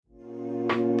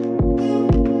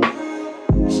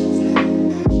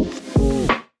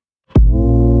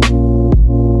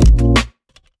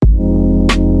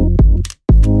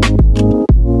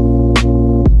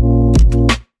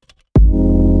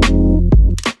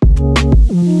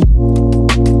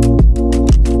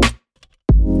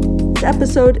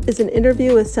episode is an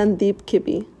interview with Sandeep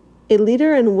Kibey, a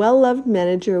leader and well-loved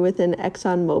manager within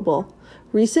ExxonMobil,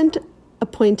 recent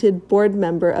appointed board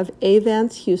member of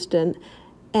Avance Houston,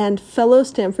 and fellow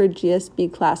Stanford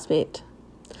GSB classmate.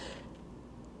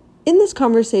 In this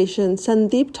conversation,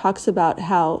 Sandeep talks about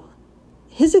how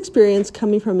his experience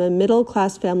coming from a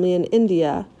middle-class family in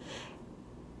India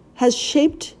has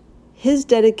shaped his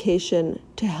dedication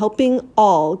to helping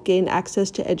all gain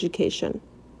access to education,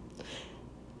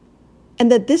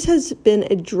 and that this has been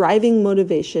a driving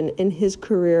motivation in his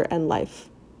career and life.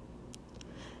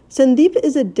 Sandeep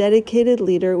is a dedicated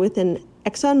leader within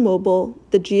ExxonMobil,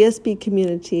 the GSB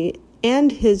community,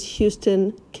 and his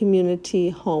Houston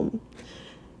community home.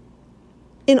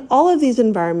 In all of these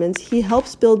environments, he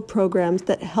helps build programs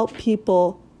that help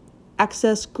people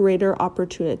access greater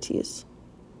opportunities.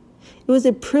 It was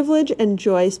a privilege and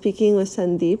joy speaking with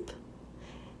Sandeep,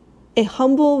 a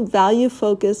humble,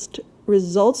 value-focused,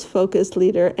 results-focused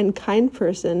leader and kind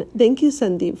person. Thank you,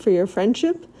 Sandeep, for your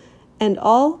friendship, and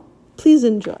all, please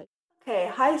enjoy.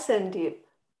 Okay, hi, Sandeep.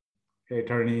 Hey,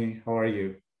 Tony, how are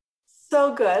you?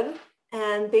 So good,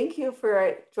 and thank you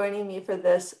for joining me for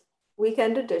this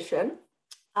weekend edition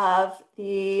of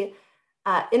the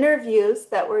interviews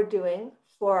that we're doing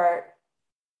for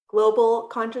Global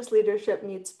Conscious Leadership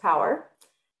Meets Power.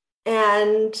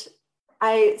 And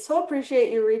I so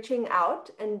appreciate you reaching out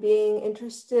and being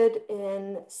interested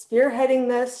in spearheading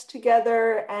this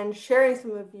together and sharing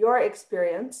some of your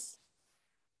experience.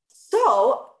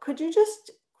 So could you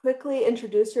just quickly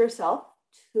introduce yourself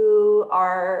to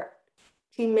our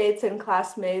teammates and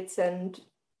classmates and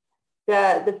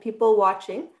the people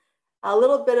watching, a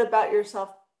little bit about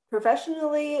yourself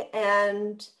professionally,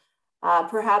 and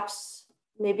perhaps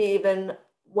maybe even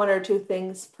one or two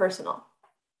things personal.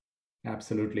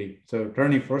 Absolutely. So,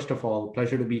 Tony, first of all,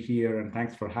 pleasure to be here, and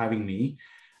thanks for having me.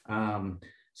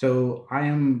 So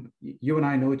you and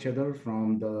I know each other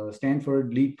from the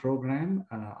Stanford LEAD program.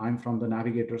 I'm from the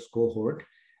Navigators cohort,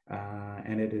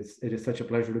 and it is such a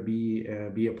pleasure to be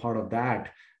a part of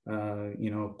that,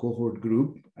 cohort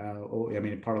group.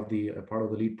 Part of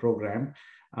the LEAD program.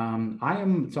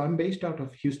 I'm based out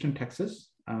of Houston,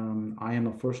 Texas. I am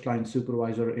a first-line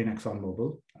supervisor in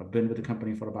ExxonMobil. I've been with the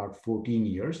company for about 14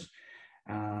 years,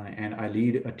 and I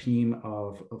lead a team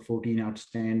of 14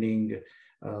 outstanding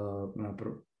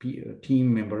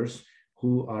team members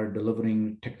who are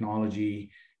delivering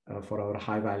technology for our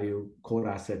high-value core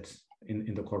assets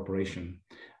in the corporation.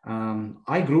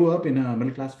 I grew up in a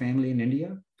middle-class family in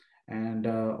India, and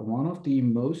one of the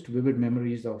most vivid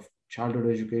memories of childhood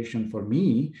education for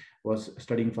me was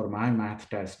studying for my math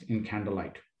test in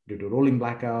candlelight due to rolling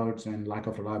blackouts and lack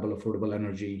of reliable, affordable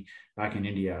energy back in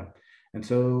India. And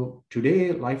so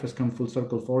today, life has come full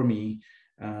circle for me.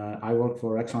 I work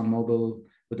for ExxonMobil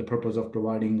with the purpose of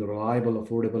providing reliable,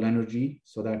 affordable energy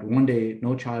so that one day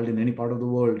no child in any part of the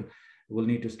world will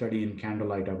need to study in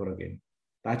candlelight ever again.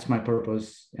 That's my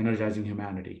purpose, energizing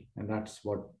humanity. And that's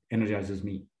what energizes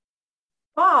me.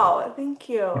 Wow, thank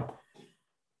you.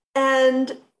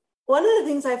 And one of the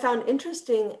things I found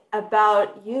interesting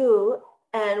about you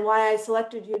and why I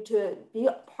selected you to be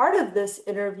part of this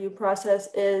interview process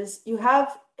is you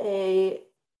have a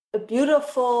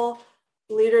beautiful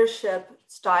leadership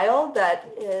style that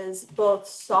is both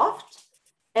soft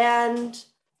and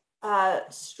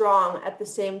strong at the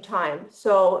same time.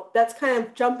 So that's kind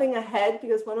of jumping ahead,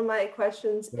 because one of my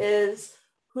questions is,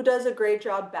 who does a great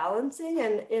job balancing?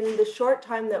 And in the short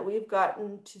time that we've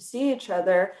gotten to see each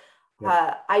other,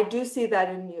 I do see that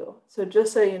in you. So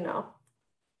just so you know.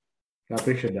 I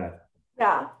appreciate that.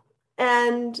 Yeah.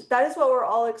 And that is what we're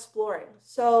all exploring.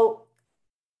 So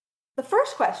the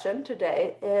first question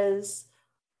today is,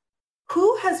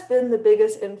 who has been the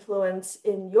biggest influence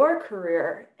in your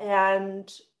career,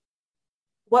 and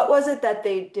what was it that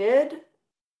they did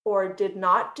or did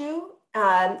not do?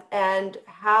 And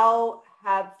how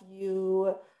have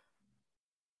you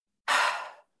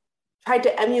tried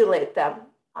to emulate them?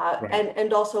 Right.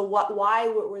 And also why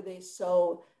were they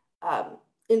so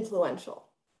influential?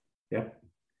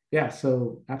 Yeah,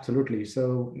 so absolutely.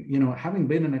 So, having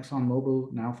been in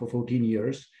ExxonMobil now for 14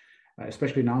 years,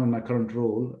 especially now in my current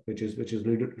role, which is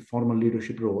formal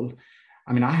leadership role,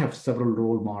 I have several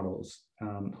role models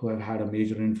who have had a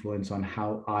major influence on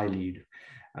how I lead.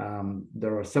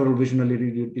 There are several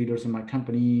visionary leaders in my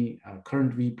company,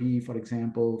 current VP, for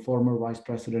example, former vice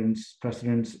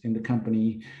presidents in the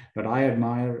company that I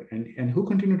admire and who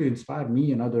continue to inspire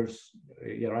me and others.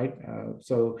 Yeah, right.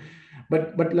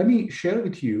 But let me share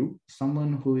with you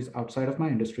someone who is outside of my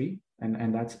industry,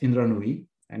 and that's Indra Nooyi.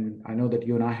 And I know that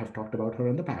you and I have talked about her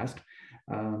in the past.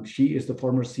 She is the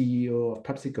former CEO of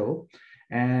PepsiCo,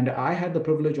 And I had the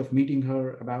privilege of meeting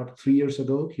her about 3 years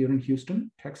ago here in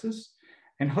Houston, Texas.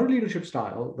 And her leadership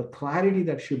style, the clarity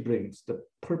that she brings, the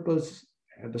purpose,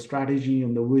 the strategy,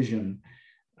 and the vision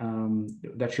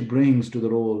that she brings to the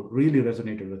role really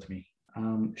resonated with me.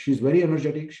 She's very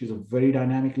energetic. She's a very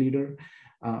dynamic leader.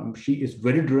 She is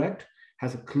very direct,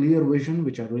 has a clear vision,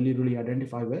 which I really, really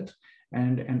identify with.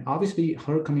 And obviously,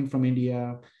 her coming from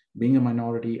India, being a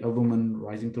minority, a woman,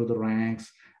 rising through the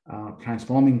ranks,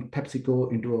 transforming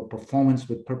PepsiCo into a performance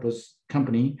with purpose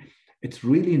company, it's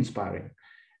really inspiring.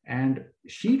 And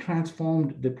she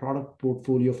transformed the product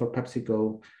portfolio for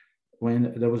PepsiCo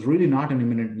when there was really not an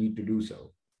imminent need to do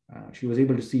so. She was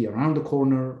able to see around the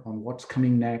corner on what's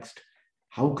coming next,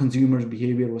 how consumers'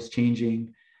 behavior was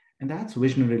changing, and that's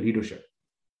visionary leadership.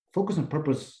 Focus on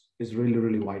purpose is really,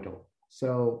 really vital.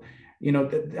 So,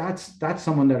 that's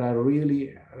someone that I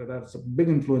really, that's a big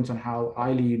influence on how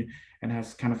I lead and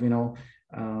has kind of,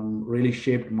 really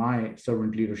shaped my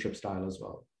servant leadership style as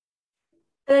well.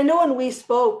 And I know when we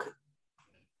spoke,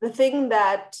 the thing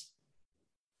that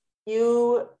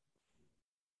you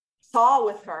saw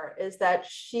with her is that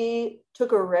she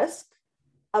took a risk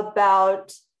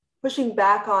about pushing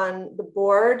back on the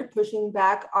board, pushing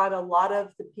back on a lot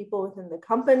of the people within the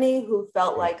company who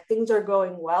felt like things are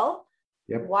going well.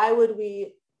 Yep. Why would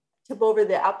we tip over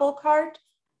the apple cart?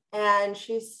 And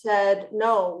she said,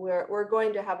 no, we're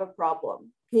going to have a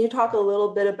problem. Can you talk a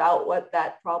little bit about what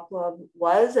that problem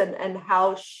was and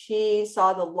how she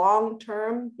saw the long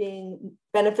term being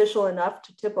beneficial enough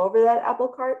to tip over that apple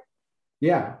cart?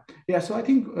 Yeah. So I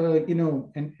think,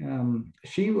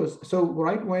 she was, so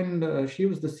right when she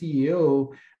was the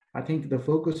CEO, I think the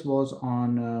focus was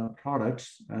on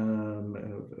products,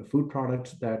 food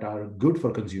products that are good for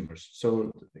consumers.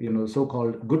 So,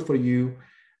 so-called good for you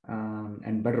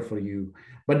and better for you,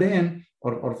 but then,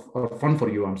 or fun for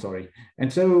you, I'm sorry.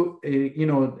 And so,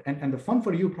 and the fun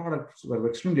for you products were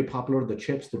extremely popular, the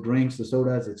chips, the drinks, the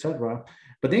sodas, etc.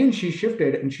 But then she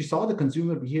shifted and she saw the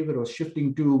consumer behavior was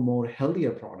shifting to more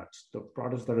healthier products, the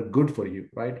products that are good for you,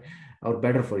 right? Or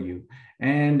better for you.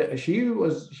 And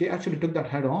she actually took that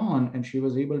head on and she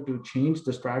was able to change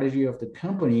the strategy of the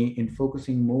company in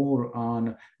focusing more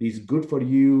on these good for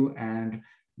you and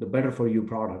the better for you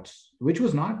products, which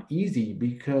was not easy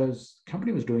because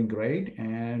company was doing great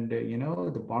and,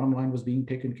 the bottom line was being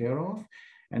taken care of.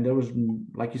 And there was,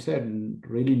 like you said,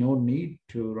 really no need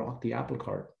to rock the apple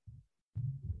cart.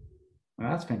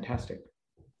 And that's fantastic.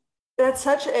 That's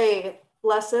such a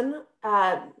lesson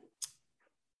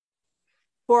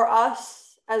for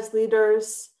us as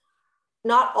leaders,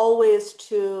 not always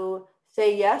to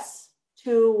say yes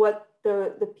to what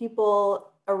the people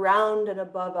around and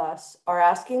above us are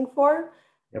asking for.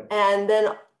 Yep. And then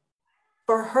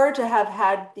for her to have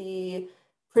had the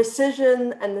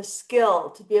precision and the skill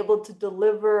to be able to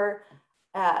deliver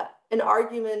an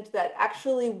argument that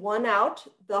actually won out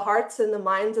the hearts and the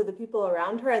minds of the people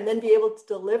around her and then be able to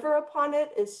deliver upon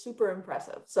it is super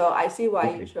impressive. So I see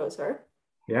why you chose her.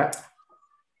 Yeah.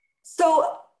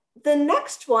 So the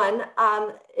next one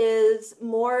is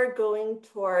more going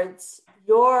towards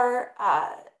your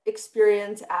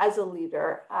experience as a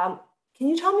leader. Can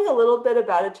you tell me a little bit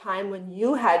about a time when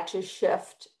you had to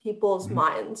shift people's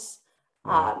minds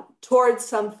towards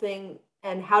something,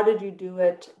 and how did you do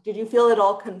it? Did you feel at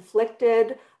all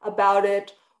conflicted about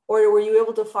it, or were you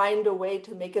able to find a way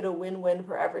to make it a win-win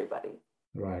for everybody?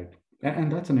 Right.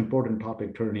 And that's an important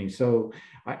topic, Turney. So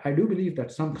I do believe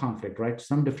that some conflict, right?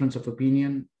 Some difference of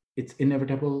opinion, it's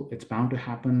inevitable, it's bound to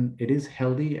happen. It is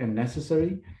healthy and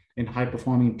necessary in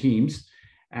high-performing teams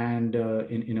and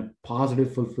in a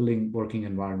positive, fulfilling working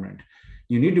environment.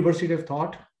 You need diversity of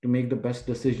thought to make the best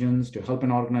decisions, to help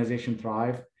an organization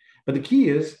thrive. But the key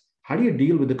is, how do you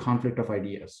deal with the conflict of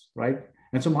ideas, right?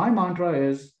 And so my mantra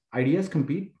is, ideas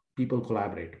compete, people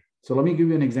collaborate. So let me give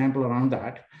you an example around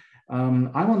that.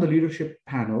 I'm on the leadership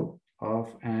panel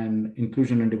of an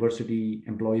inclusion and diversity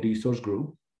employee resource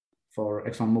group for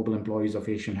ExxonMobil employees of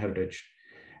Asian heritage.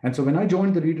 And so when I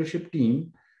joined the leadership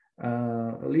team,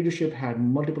 leadership had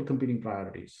multiple competing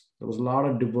priorities. There was a lot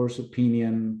of diverse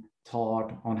opinion,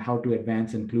 thought on how to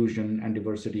advance inclusion and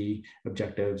diversity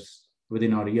objectives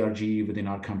within our ERG, within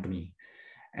our company.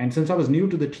 And since I was new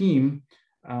to the team,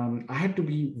 I had to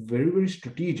be very, very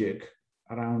strategic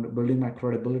around building my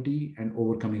credibility and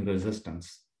overcoming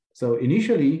resistance. So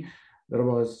initially, there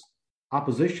was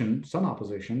some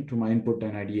opposition to my input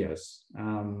and ideas.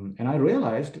 And I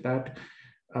realized that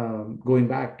going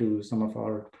back to some of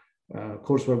our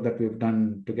coursework that we've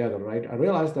done together, right? I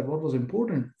realized that what was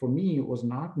important for me was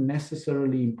not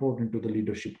necessarily important to the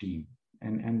leadership team.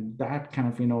 And that kind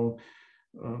of,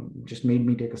 just made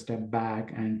me take a step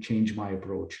back and change my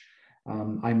approach.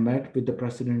 I met with the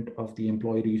president of the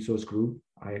employee resource group.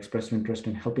 I expressed interest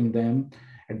in helping them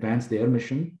advance their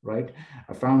mission, right?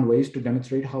 I found ways to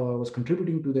demonstrate how I was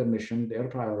contributing to their mission, their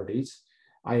priorities.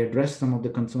 I addressed some of the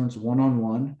concerns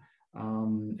one-on-one,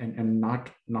 and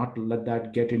not let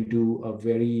that get into a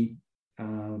very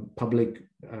public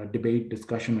debate,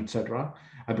 discussion, etc.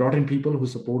 I brought in people who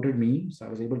supported me, so I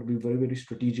was able to be very, very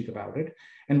strategic about it.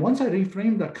 And once I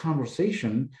reframed that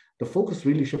conversation, the focus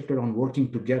really shifted on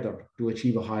working together to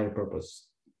achieve a higher purpose.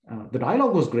 The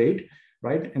dialogue was great,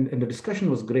 right? And the discussion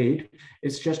was great.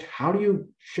 It's just how do you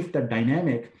shift that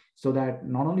dynamic so that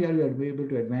not only are you able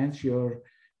to advance your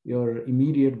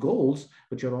immediate goals,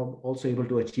 but you're also able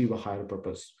to achieve a higher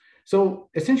purpose. So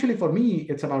essentially for me,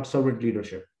 it's about servant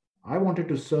leadership. I wanted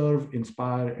to serve,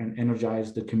 inspire, and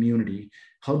energize the community,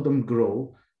 help them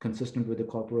grow consistent with the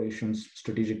corporation's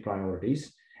strategic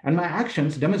priorities. And my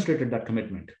actions demonstrated that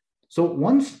commitment. So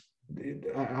once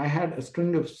I had a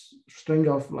string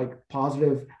of like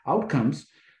positive outcomes,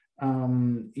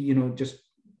 it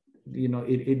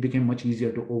became much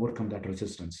easier to overcome that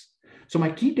resistance. So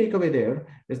my key takeaway there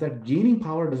is that gaining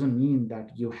power doesn't mean that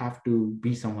you have to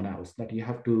be someone else, that you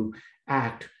have to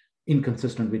act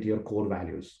inconsistent with your core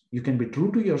values. You can be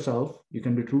true to yourself, you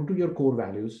can be true to your core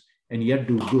values, and yet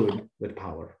do good with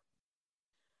power.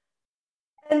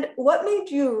 And what made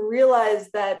you realize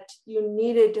that you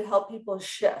needed to help people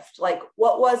shift? Like,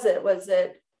 what was it? Was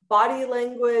it body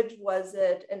language? Was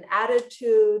it an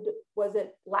attitude? Was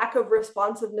it lack of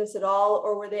responsiveness at all?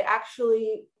 Or were they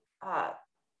actually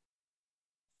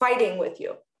fighting with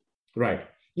you? Right.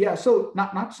 Yeah. So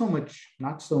not so much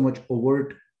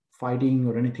overt fighting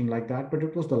or anything like that, but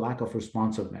it was the lack of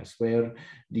responsiveness where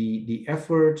the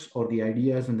efforts or the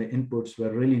ideas and the inputs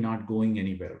were really not going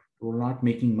anywhere. We're not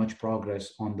making much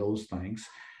progress on those things.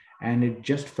 And it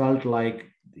just felt like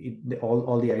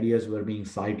all the ideas were being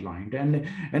sidelined. And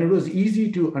it was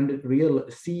easy to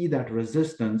see that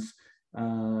resistance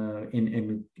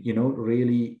in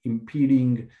really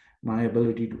impeding my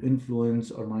ability to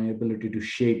influence or my ability to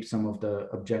shape some of the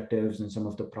objectives and some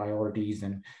of the priorities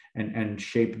and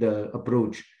shape the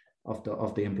approach of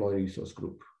the employee resource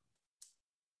group.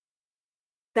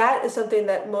 That is something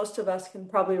that most of us can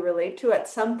probably relate to at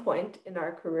some point in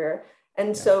our career.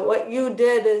 And so what you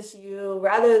did is you,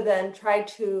 rather than try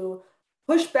to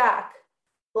push back,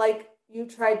 like you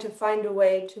tried to find a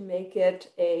way to make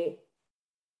it a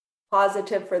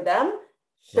positive for them,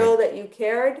 show that you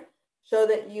cared, show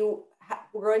that you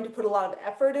were going to put a lot of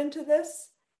effort into this,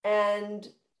 and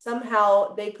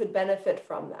somehow they could benefit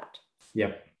from that.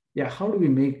 Yeah. How do we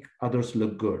make others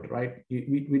look good, right?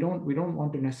 We don't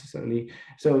want to necessarily.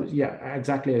 So yeah,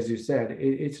 exactly as you said,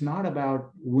 it's not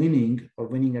about winning or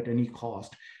winning at any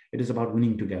cost. It is about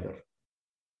winning together.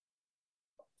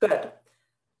 Good.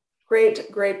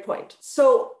 Great point.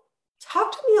 So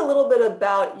talk to me a little bit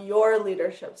about your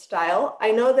leadership style.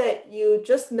 I know that you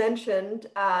just mentioned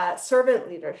servant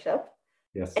leadership.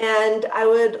 Yes. And I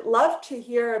would love to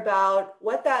hear about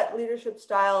what that leadership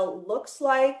style looks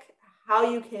like, how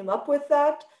you came up with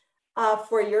that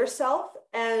for yourself,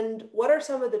 and what are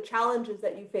some of the challenges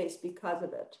that you face because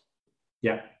of it?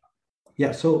 Yeah.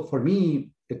 So for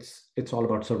me, it's all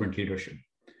about servant leadership.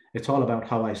 It's all about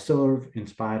how I serve,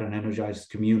 inspire, and energize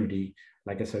community,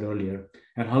 like I said earlier,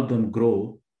 and help them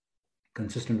grow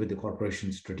consistent with the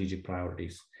corporation's strategic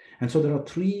priorities. And so there are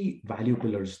three value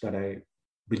pillars that I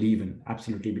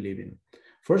absolutely believe in.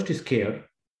 First is care.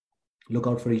 Look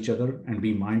out for each other and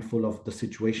be mindful of the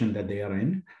situation that they are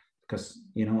in, because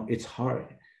it's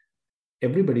hard.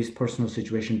 Everybody's personal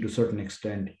situation to a certain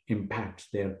extent impacts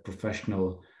their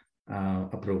professional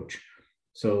approach.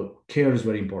 So care is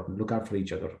very important. Look out for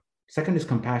each other. Second is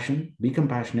compassion. Be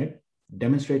compassionate,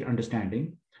 demonstrate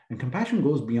understanding, and compassion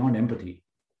goes beyond empathy.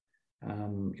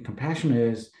 Compassion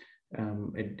is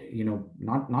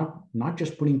not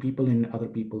just putting people in other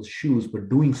people's shoes, but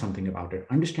doing something about it,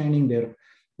 understanding their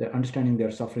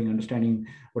suffering, understanding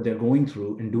what they're going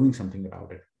through, and doing something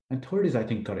about it. And third is, I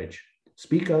think, courage.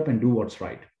 Speak up and do what's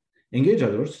right. Engage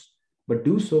others, but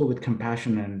do so with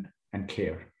compassion and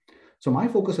care. So my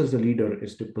focus as a leader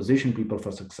is to position people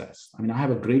for success. I mean, I have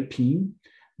a great team.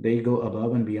 They go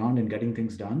above and beyond in getting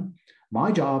things done.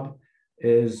 My job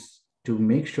is to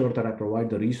make sure that I provide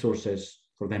the resources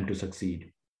for them to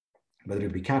succeed, whether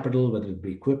it be capital, whether it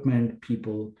be equipment,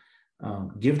 people.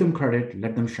 Give them credit,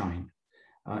 let them shine.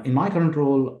 In my current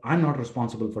role, I'm not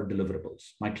responsible for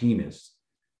deliverables. My team is.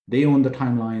 They own the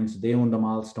timelines, they own the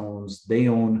milestones, they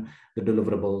own the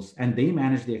deliverables, and they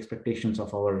manage the expectations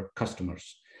of our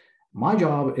customers. My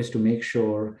job is to make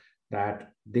sure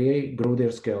that they grow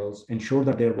their skills, ensure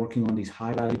that they're working on these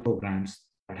high value programs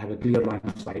that have a clear line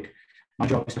of sight. My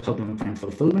job is to help them find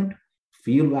fulfillment,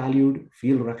 feel valued,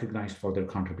 feel recognized for their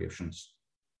contributions.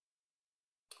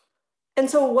 And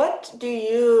so what do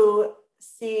you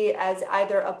see as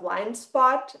either a blind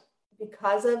spot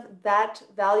because of that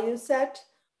value set,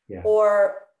 Yeah.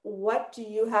 or what do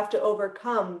you have to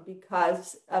overcome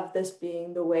because of this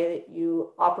being the way that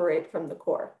you operate from the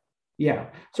core? Yeah.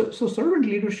 So servant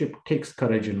leadership takes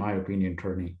courage, in my opinion,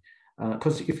 Turney.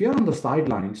 Because if you're on the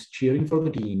sidelines cheering for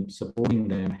the team, supporting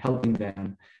them, helping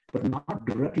them, but not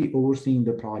directly overseeing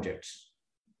the projects,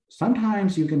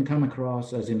 sometimes you can come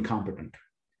across as incompetent.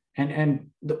 And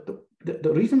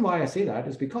the reason why I say that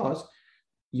is because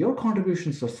your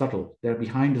contributions are subtle. They're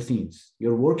behind the scenes.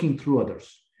 You're working through others.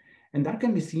 And that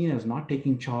can be seen as not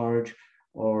taking charge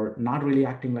or not really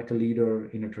acting like a leader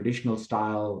in a traditional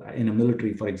style in a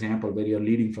military, for example, where you're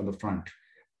leading from the front.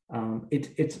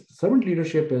 It's servant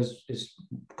leadership is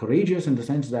courageous in the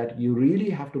sense that you really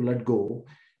have to let go.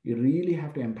 You really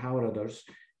have to empower others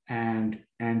and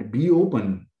be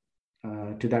open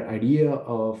to that idea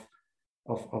of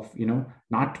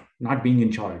not being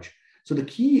in charge. So the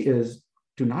key is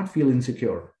to not feel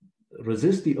insecure.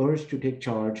 Resist the urge to take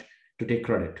charge, to take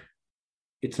credit.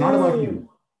 It's not about you.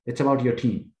 It's about your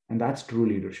team. And that's true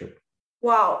leadership.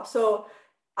 Wow. So,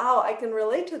 I can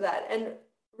relate to that and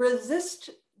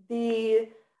resist the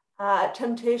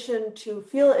temptation to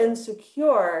feel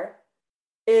insecure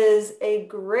is a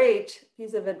great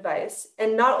piece of advice.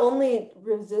 And not only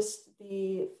resist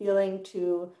the feeling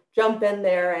to jump in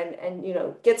there and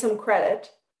get some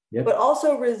credit, Yep. but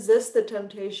also resist the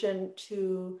temptation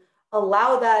to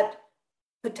allow that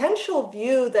potential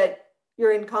view that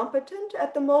you're incompetent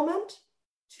at the moment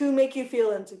to make you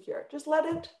feel insecure. Just let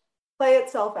it play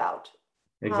itself out.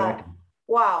 Exactly.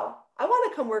 Wow. I want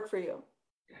to come work for you.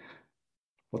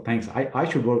 Well, thanks. I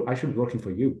should be working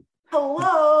for you.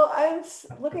 Hello. I'm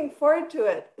looking forward to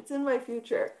it. It's in my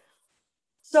future.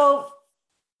 So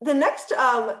the next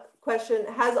question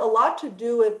has a lot to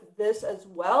do with this as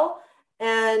well.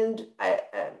 And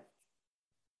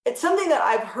it's something that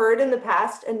I've heard in the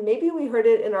past, and maybe we heard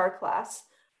it in our class,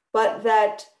 but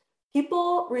that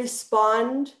people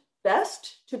respond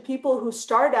best to people who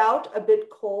start out a bit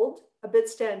cold, a bit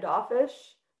standoffish,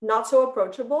 not so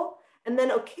approachable, and then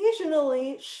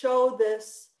occasionally show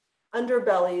this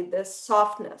underbelly, this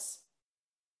softness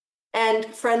and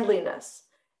friendliness.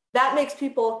 That makes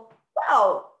people,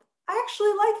 wow, I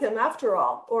actually like him after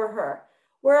all, or her.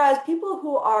 Whereas people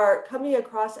who are coming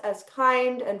across as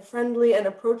kind and friendly and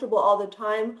approachable all the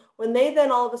time, when they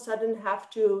then all of a sudden have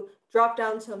to drop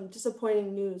down some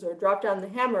disappointing news or drop down the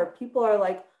hammer, people are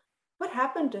like, what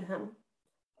happened to him?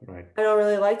 Right. I don't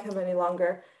really like him any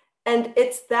longer. And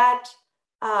it's that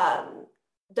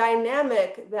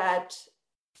dynamic that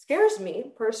scares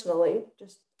me personally,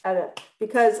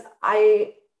 because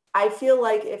I feel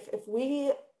like if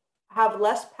we have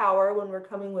less power when we're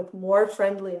coming with more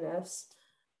friendliness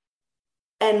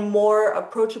and more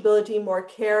approachability, more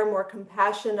care, more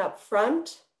compassion up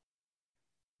front,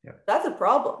 that's a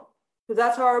problem, because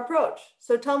that's our approach.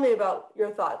 So tell me about your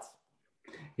thoughts.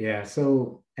 Yeah,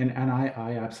 so and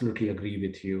I absolutely agree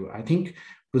with you. I think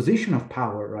position of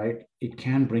power, right? It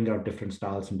can bring out different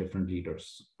styles and different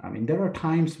leaders. I mean, there are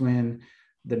times when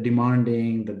the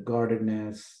demanding, the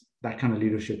guardedness, that kind of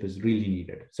leadership is really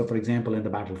needed. So for example, in the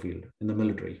battlefield, in the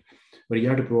military, where you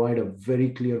have to provide a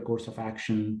very clear course of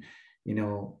action,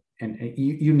 and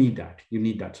you need that. You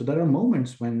need that. So there are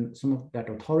moments when some of that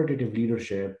authoritative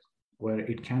leadership, where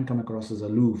it can come across as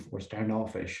aloof or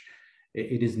standoffish,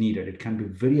 it is needed. It can be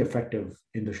very effective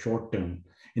in the short term,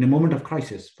 in a moment of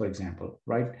crisis, for example,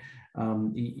 right?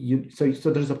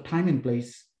 So there's a time and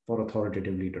place for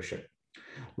authoritative leadership.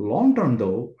 Long term,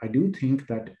 though, I do think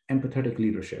that empathetic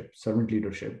leadership, servant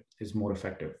leadership, is more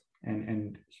effective.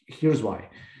 And here's why.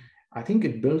 I think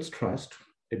it builds trust,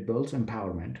 it builds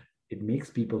empowerment, it makes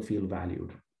people feel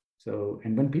valued.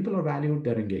 And when people are valued,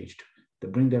 they're engaged. They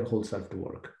bring their whole self to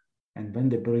work. And when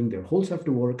they bring their whole self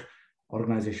to work,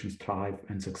 organizations thrive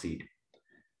and succeed.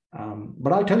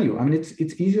 But I'll tell you, I mean,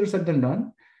 it's easier said than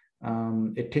done.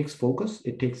 It takes focus,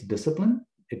 it takes discipline,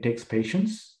 it takes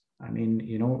patience. I mean,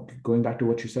 going back to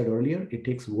what you said earlier, it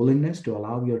takes willingness to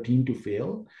allow your team to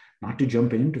fail, not to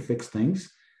jump in to fix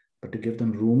things, but to give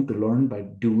them room to learn by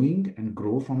doing and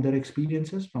grow from their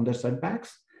experiences, from their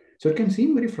setbacks. So it can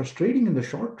seem very frustrating in the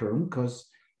short term because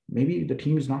maybe the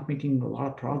team is not making a lot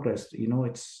of progress. You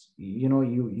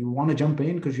want to jump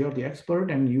in because you're the expert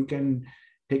and you can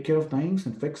take care of things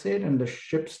and fix it. And the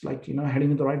ship's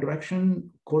heading in the right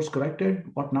direction, course corrected,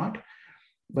 whatnot.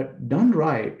 But done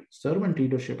right, servant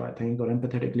leadership, I think, or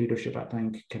empathetic leadership, I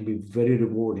think, can be very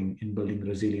rewarding in building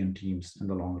resilient teams in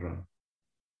the long run.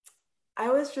 I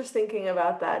was just thinking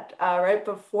about that right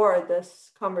before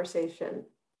this conversation,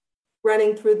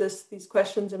 running through these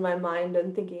questions in my mind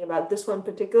and thinking about this one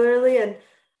particularly. And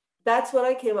that's what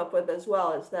I came up with as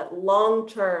well, is that long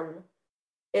term,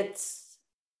 it's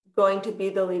going to be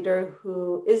the leader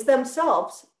who is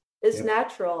themselves, is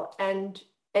natural, and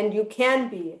you can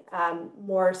be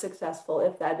more successful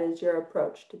if that is your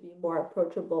approach, to be more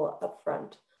approachable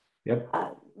upfront.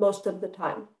 Most of the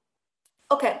time.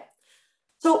 Okay,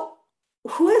 so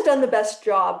who has done the best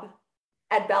job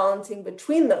at balancing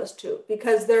between those two?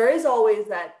 Because there is always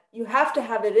that you have to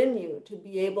have it in you to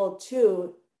be able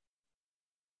to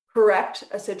correct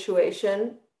a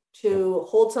situation, to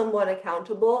hold someone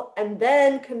accountable, and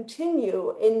then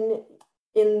continue in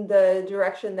the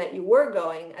direction that you were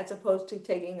going, as opposed to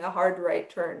taking a hard right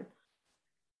turn.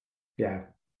 Yeah.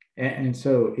 And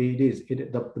so it is,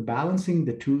 the balancing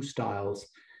the two styles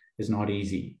is not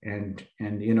easy. And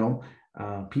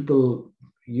people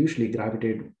usually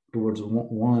gravitate towards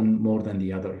one more than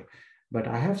the other. But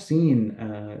I have seen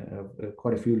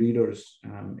quite a few leaders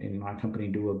in my company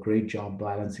do a great job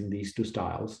balancing these two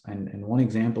styles. And one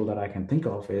example that I can think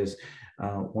of is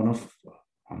one of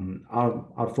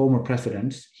our former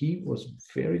presidents. He was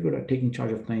very good at taking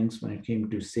charge of things when it came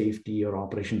to safety or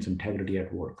operations integrity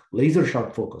at work. Laser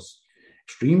sharp focus,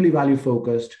 extremely value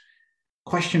focused,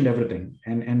 questioned everything.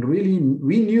 And really,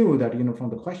 we knew that, from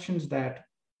the questions that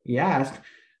he asked,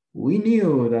 we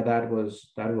knew that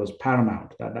was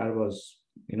paramount, that was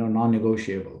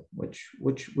non-negotiable, which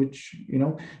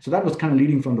so that was kind of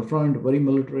leading from the front, very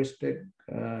militaristic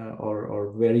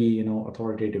or very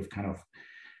authoritative kind of.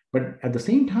 But at the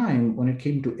same time, when it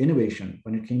came to innovation,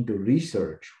 when it came to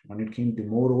research, when it came to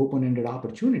more open-ended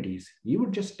opportunities, he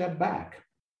would just step back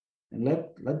and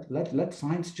let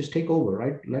science just take over,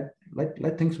 right? Let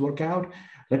things work out,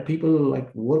 let people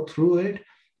work through it,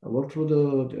 work through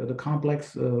the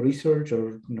complex research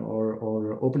or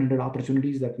open-ended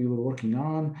opportunities that we were working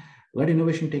on. Let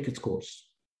innovation take its course.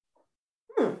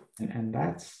 And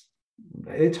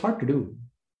it's hard to do.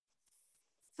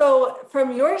 So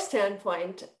from your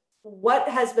standpoint, what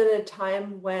has been a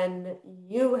time when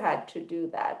you had to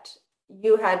do that?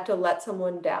 You had to let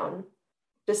someone down,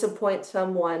 disappoint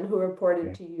someone who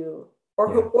reported to you,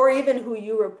 or even who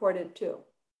you reported to.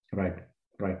 Right.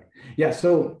 Yeah.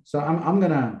 So I'm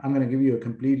gonna give you a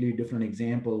completely different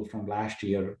example from last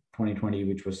year, 2020,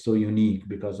 which was so unique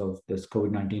because of this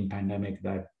COVID-19 pandemic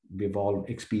that we've all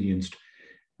experienced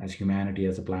as humanity,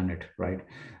 as a planet, right?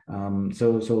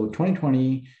 So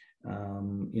 2020,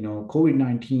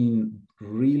 COVID-19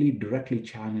 really directly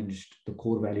challenged the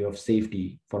core value of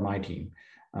safety for my team.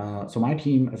 So my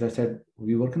team, as I said,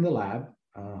 we work in the lab.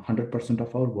 100%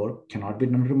 of our work cannot be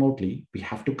done remotely. We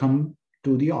have to come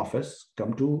to the office,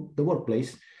 come to the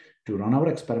workplace to run our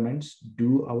experiments,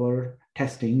 do our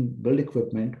testing, build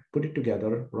equipment, put it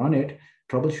together, run it,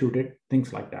 troubleshoot it,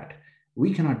 things like that.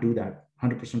 We cannot do that.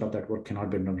 100% of that work cannot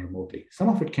be done remotely. Some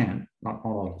of it can, not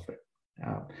all of it.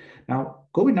 Now,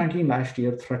 COVID-19 last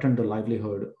year threatened the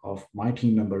livelihood of my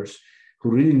team members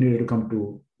who really needed to come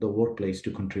to the workplace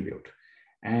to contribute.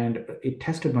 And it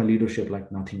tested my leadership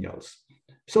like nothing else.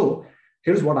 So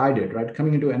here's what I did, right?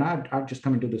 I'd just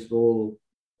come into this role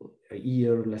a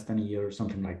year, less than a year,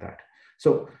 something like that.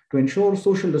 So to ensure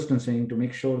social distancing, to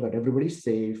make sure that everybody's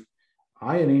safe,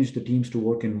 I arranged the teams to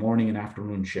work in morning and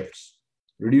afternoon shifts,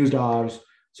 reduced hours,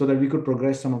 so that we could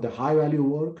progress some of the high value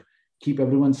work, keep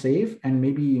everyone safe, and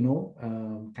maybe,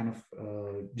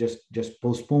 just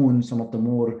postpone some of the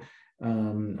more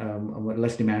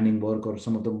less demanding work or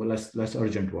some of the less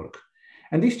urgent work.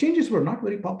 And these changes were not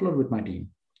very popular with my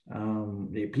team.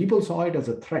 The people saw it as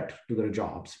a threat to their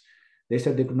jobs. They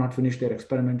said they could not finish their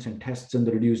experiments and tests in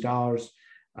the reduced hours,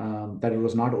 that it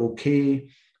was not okay.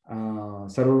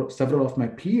 Several of my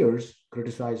peers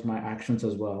criticized my actions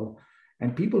as well.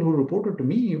 And people who reported to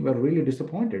me were really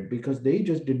disappointed because they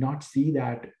just did not see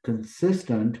that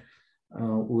consistent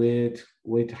with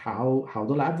how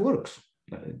the lab works.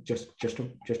 Just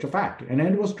a fact. And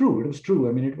it was true. It was true.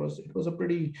 I mean, it was a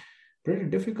pretty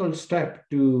difficult step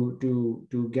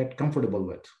to get comfortable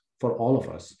with for all of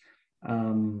us.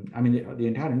 I mean, the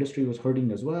entire industry was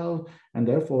hurting as well, and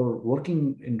therefore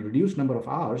working in reduced number of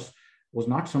hours was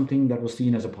not something that was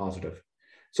seen as a positive.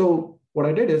 So what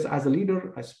I did is, as a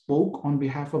leader, I spoke on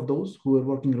behalf of those who were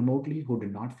working remotely, who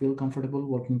did not feel comfortable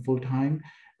working full time,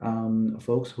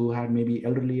 folks who had maybe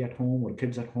elderly at home or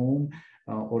kids at home,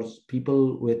 or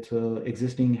people with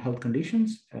existing health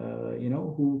conditions,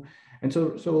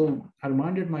 so I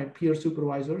reminded my peer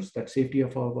supervisors that safety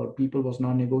of our people was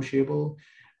non-negotiable,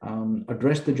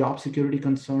 addressed the job security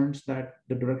concerns that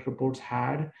the direct reports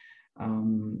had,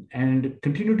 and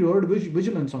continued to urge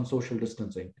vigilance on social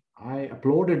distancing. I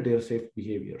applauded their safe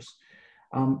behaviors.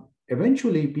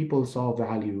 Eventually, people saw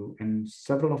value, and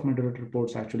several of my direct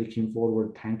reports actually came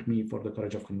forward, thanked me for the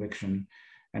courage of conviction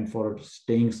and for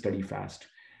staying steadfast.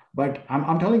 But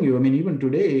I'm telling you, I mean, even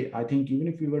today, I think even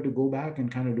if we were to go back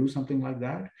and kind of do something like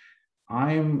that,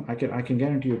 I can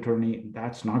guarantee you, attorney,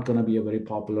 that's not going to be a very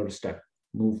popular step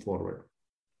move forward.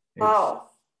 Wow.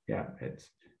 It's.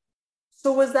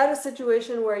 So was that a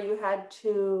situation where you had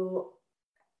to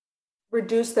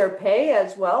reduce their pay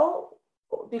as well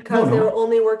because they were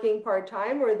only working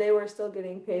part-time, or they were still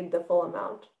getting paid the full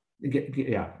amount?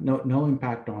 Yeah, no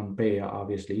impact on pay,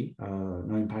 obviously.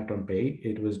 No impact on pay.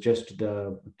 It was just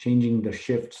the changing the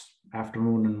shifts,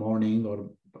 afternoon and morning, or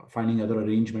finding other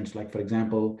arrangements, like, for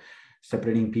example,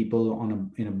 separating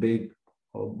people in a big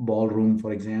ballroom,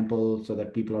 for example, so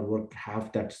that people at work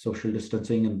have that social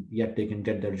distancing and yet they can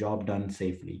get their job done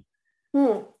safely.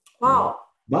 Wow.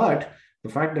 But the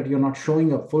fact that you're not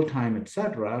showing up full-time,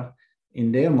 etc., in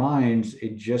their minds,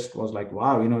 it just was like,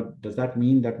 wow, does that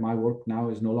mean that my work now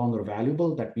is no longer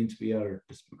valuable? That means we are,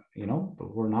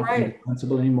 we're not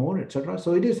indispensable anymore, etc.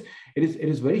 So it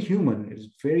is very human. It is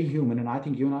very human. And I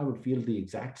think you and I would feel the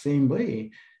exact same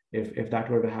way if that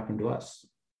were to happen to us.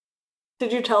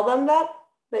 Did you tell them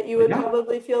that you would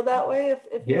probably feel that way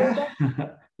if you were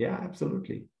them? Yeah,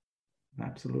 absolutely.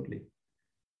 Absolutely.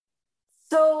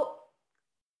 So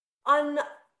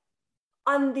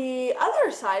on the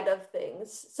other side of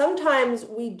things, sometimes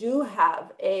we do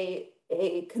have a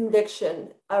conviction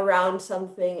around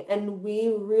something, and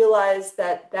we realize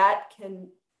that can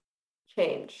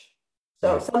change.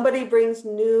 So somebody brings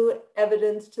new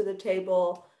evidence to the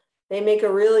table, they make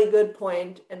a really good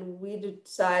point, and we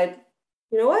decide,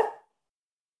 you know what?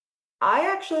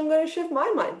 I actually am going to shift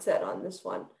my mindset on this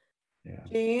one. Yeah.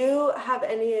 Do you have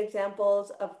any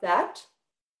examples of that?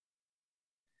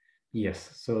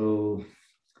 Yes. So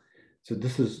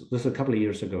this is a couple of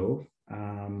years ago,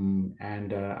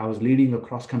 and I was leading a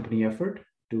cross-company effort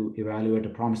to evaluate a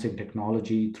promising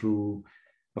technology through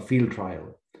a field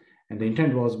trial. And the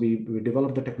intent was we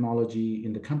developed the technology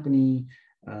in the company.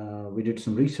 We did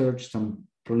some research, some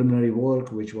preliminary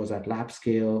work, which was at lab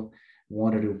scale. We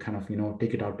wanted to kind of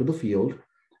take it out to the field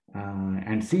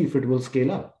and see if it will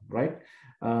scale up, right?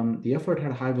 The effort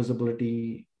had high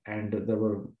visibility, and there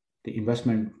were the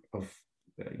investment of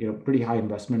pretty high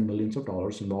investment, millions of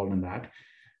dollars involved in that.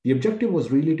 The objective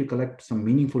was really to collect some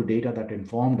meaningful data that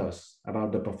informed us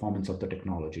about the performance of the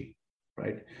technology,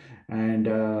 right? And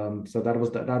so that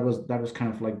was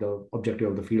kind of like the objective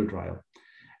of the field trial.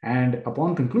 And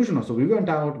upon conclusion, so we went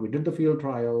out, we did the field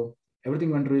trial,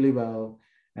 everything went really well.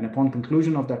 And upon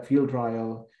conclusion of that field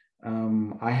trial,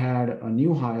 I had a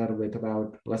new hire with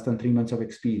about less than 3 months of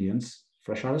experience,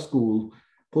 fresh out of school,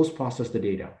 post-process the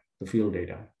data, the field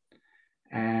data.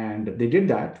 And they did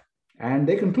that, and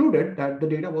they concluded that the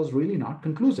data was really not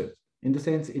conclusive, in the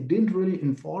sense it didn't really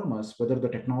inform us whether the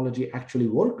technology actually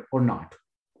worked or not.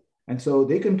 And so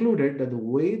they concluded that the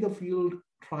way the field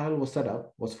trial was set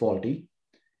up was faulty.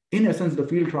 In essence, the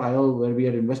field trial where we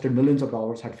had invested millions of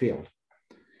dollars had failed.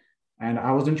 And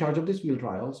I was in charge of this field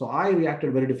trial, so I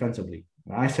reacted very defensively.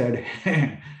 I said,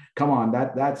 come on,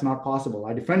 that's not possible.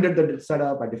 I defended the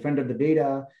setup, I defended the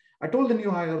data. I told the new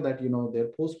hire that their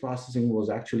post-processing was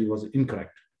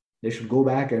incorrect. They should go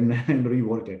back and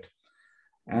rework it.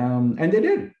 And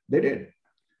they did.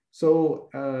 So,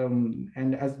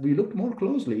 and as we looked more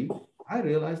closely, I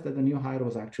realized that the new hire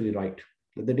was actually right,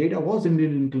 that the data was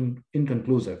indeed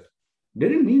inconclusive.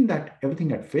 Didn't mean that everything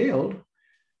had failed,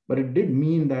 but it did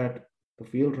mean that the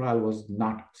field trial was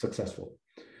not successful.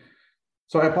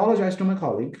 So I apologized to my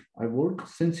colleague. I worked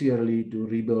sincerely to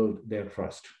rebuild their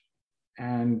trust.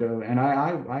 And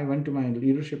I went to my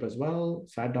leadership as well,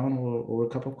 sat down over a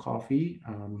cup of coffee,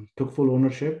 took full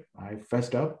ownership. I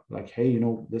fessed up, like, hey,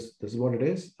 this is what it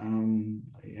is. And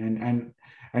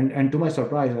to my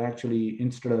surprise, actually,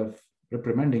 instead of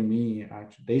reprimanding me,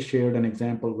 actually, they shared an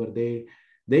example where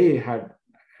they had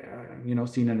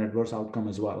seen an adverse outcome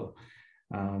as well,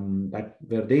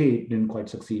 where they didn't quite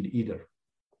succeed either.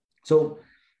 So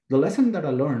the lesson that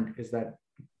I learned is that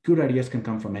good ideas can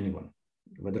come from anyone,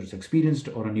 whether it's experienced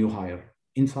or a new hire,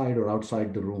 inside or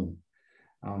outside the room.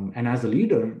 And as a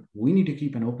leader, we need to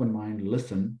keep an open mind,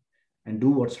 listen, and do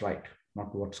what's right,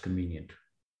 not what's convenient.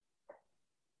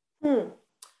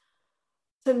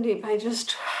 Sandeep, I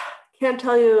just can't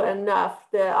tell you enough.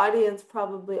 The audience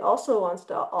probably also wants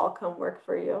to all come work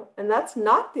for you. And that's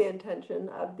not the intention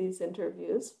of these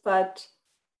interviews, but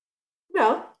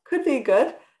could be a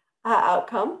good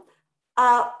outcome.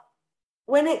 Uh,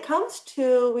 when it comes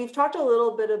to, we've talked a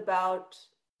little bit about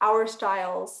our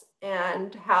styles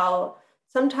and how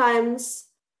sometimes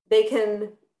they can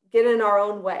get in our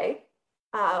own way.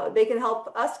 They can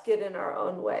help us get in our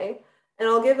own way. And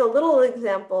I'll give a little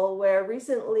example where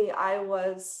recently I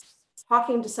was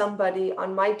talking to somebody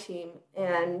on my team.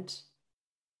 And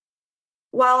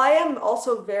while I am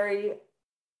also very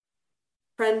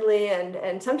friendly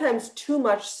and sometimes too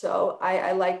much so,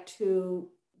 I like to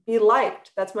be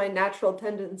liked. That's my natural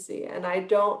tendency. And I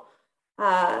don't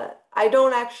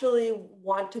actually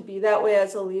want to be that way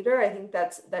as a leader. I think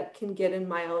that can get in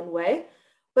my own way.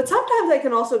 But sometimes I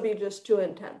can also be just too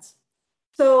intense.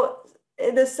 So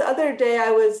this other day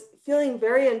I was feeling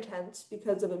very intense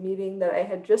because of a meeting that I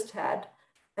had just had.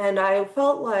 And I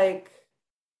felt like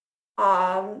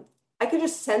I could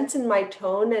just sense in my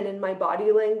tone and in my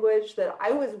body language that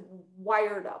I was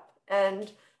wired up.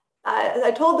 And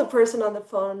I told the person on the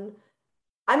phone,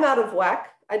 I'm out of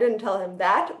whack. I didn't tell him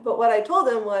that, but what I told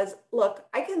him was, look,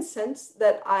 I can sense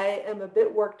that I am a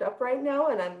bit worked up right now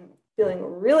and I'm feeling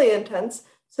really intense.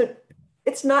 So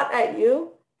it's not at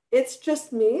you, it's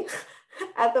just me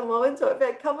at the moment. So if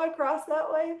I come across that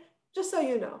way, just so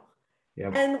you know.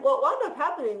 Yeah. And what wound up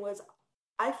happening was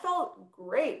I felt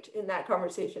great in that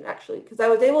conversation, actually, because I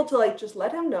was able to just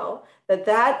let him know that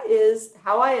that is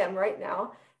how I am right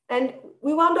now. And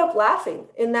we wound up laughing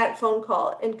in that phone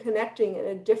call and connecting in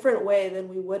a different way than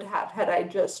we would have had I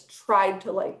just tried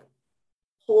to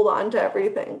hold on to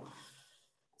everything.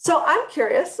 So I'm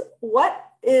curious, what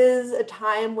is a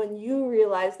time when you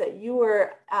realized that you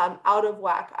were out of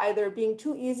whack, either being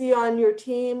too easy on your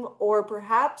team or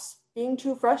perhaps being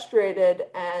too frustrated?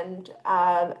 And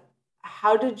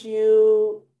how did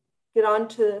you get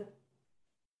onto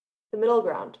the middle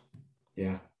ground?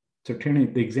 Yeah. So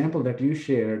Trini, the example that you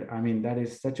shared, I mean, that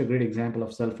is such a great example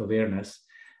of self-awareness.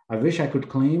 I wish I could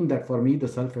claim that for me, the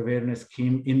self-awareness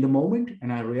came in the moment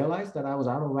and I realized that I was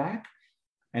out of whack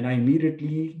and I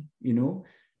immediately,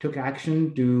 took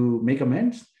action to make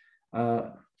amends.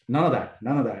 None of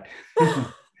that.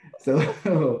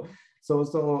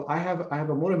 So I have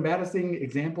a more embarrassing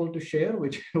example to share,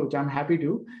 which I'm happy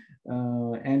to.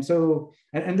 And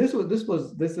this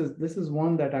is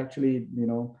one that actually,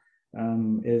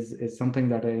 is something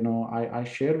that I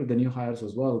share with the new hires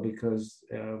as well, because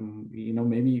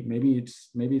maybe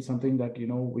it's something that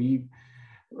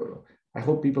I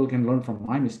hope people can learn from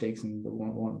my mistakes and the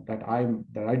one that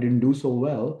I didn't do so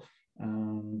well,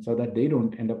 so that they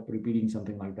don't end up repeating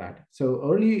something like that. So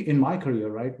early in my career,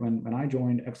 right, when I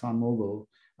joined ExxonMobil,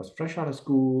 I was fresh out of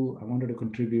school. I wanted to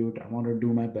contribute. I wanted to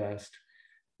do my best.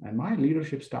 And my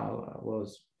leadership style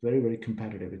was very, very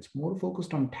competitive. It's more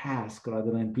focused on tasks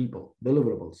rather than people,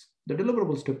 deliverables. The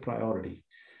deliverables took priority.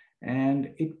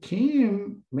 And it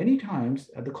came many times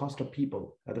at the cost of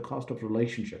people, at the cost of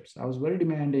relationships. I was very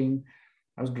demanding.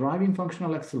 I was driving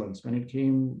functional excellence when it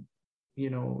came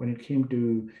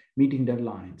to meeting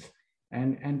deadlines.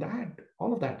 And that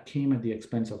all of that came at the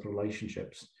expense of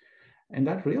relationships. And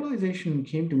that realization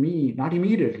came to me not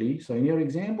immediately. So in your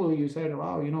example, you said,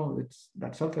 wow, it's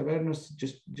that self-awareness,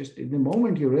 just in the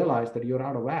moment you realize that you're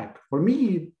out of whack. For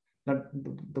me, that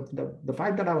the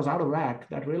fact that I was out of whack,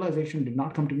 that realization did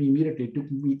not come to me immediately. It took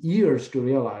me years to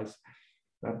realize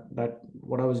that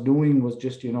what I was doing was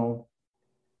just I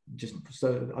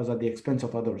was at the expense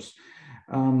of others.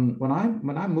 When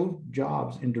I moved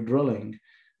jobs into drilling,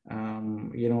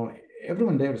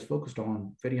 everyone there is focused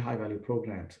on very high value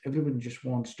programs. Everyone just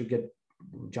wants to get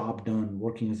job done,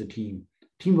 working as a team.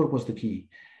 Teamwork was the key.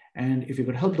 And if you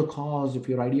could help the cause, if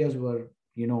your ideas were,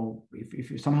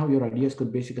 if somehow your ideas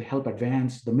could basically help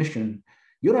advance the mission,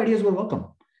 your ideas were welcome.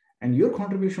 And your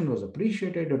contribution was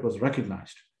appreciated, it was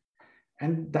recognized.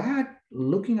 And that,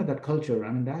 looking at that culture,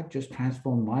 I mean, that just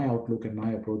transformed my outlook and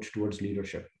my approach towards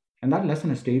leadership. And that lesson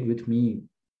has stayed with me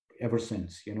ever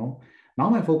since, Now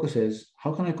my focus is,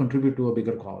 how can I contribute to a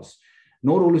bigger cause?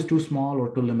 No role is too small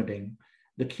or too limiting.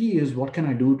 The key is, what can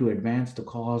I do to advance the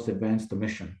cause, advance the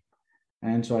mission?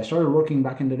 And so I started working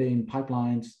back in the day in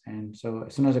pipelines. And so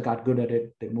as soon as I got good at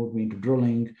it, they moved me into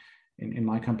drilling in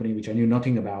my company, which I knew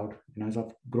nothing about. And as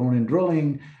I've grown in drilling,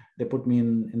 they put me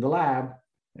in the lab,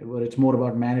 where it's more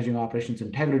about managing operations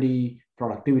integrity,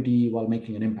 productivity, while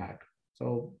making an impact.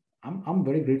 So I'm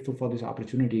very grateful for these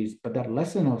opportunities. But that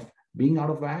lesson of being out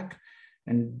of whack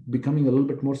and becoming a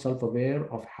little bit more self-aware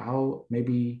of how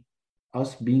maybe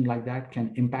us being like that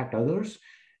can impact others,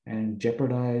 and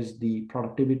jeopardize the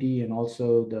productivity and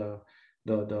also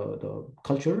the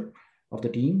culture of the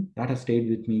team, that has stayed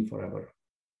with me forever.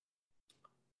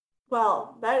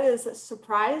 Well, that is a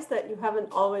surprise that you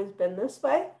haven't always been this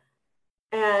way,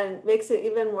 and makes it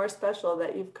even more special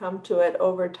that you've come to it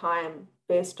over time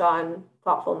based on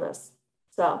thoughtfulness.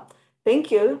 So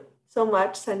thank you so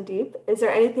much, Sandeep. Is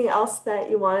there anything else that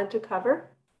you wanted to cover?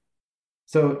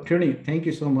 So, Tierney, thank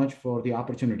you so much for the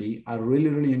opportunity. I really,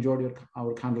 really enjoyed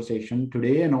our conversation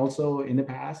today and also in the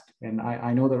past. And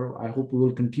I know that I hope we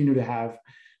will continue to have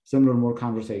similar more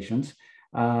conversations.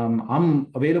 I'm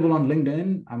available on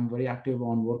LinkedIn. I'm very active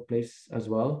on Workplace as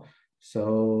well.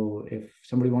 So if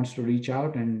somebody wants to reach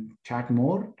out and chat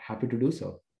more, happy to do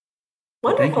so.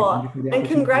 So thank you. Thank Wonderful. you for the And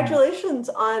opportunity. congratulations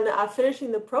on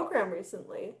finishing the program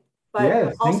recently, but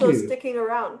Yes, thank also you. sticking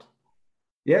around.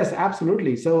 Yes,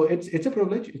 absolutely. So it's a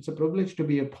privilege. It's a privilege to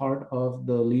be a part of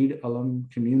the lead alum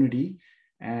community,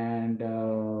 and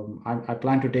I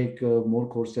plan to take more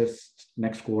courses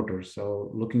next quarter. So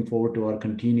looking forward to our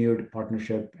continued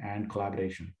partnership and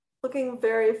collaboration. Looking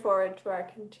very forward to our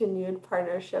continued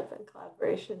partnership and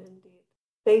collaboration indeed.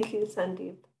 Thank you,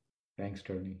 Sandeep. Thanks,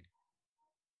 Tony.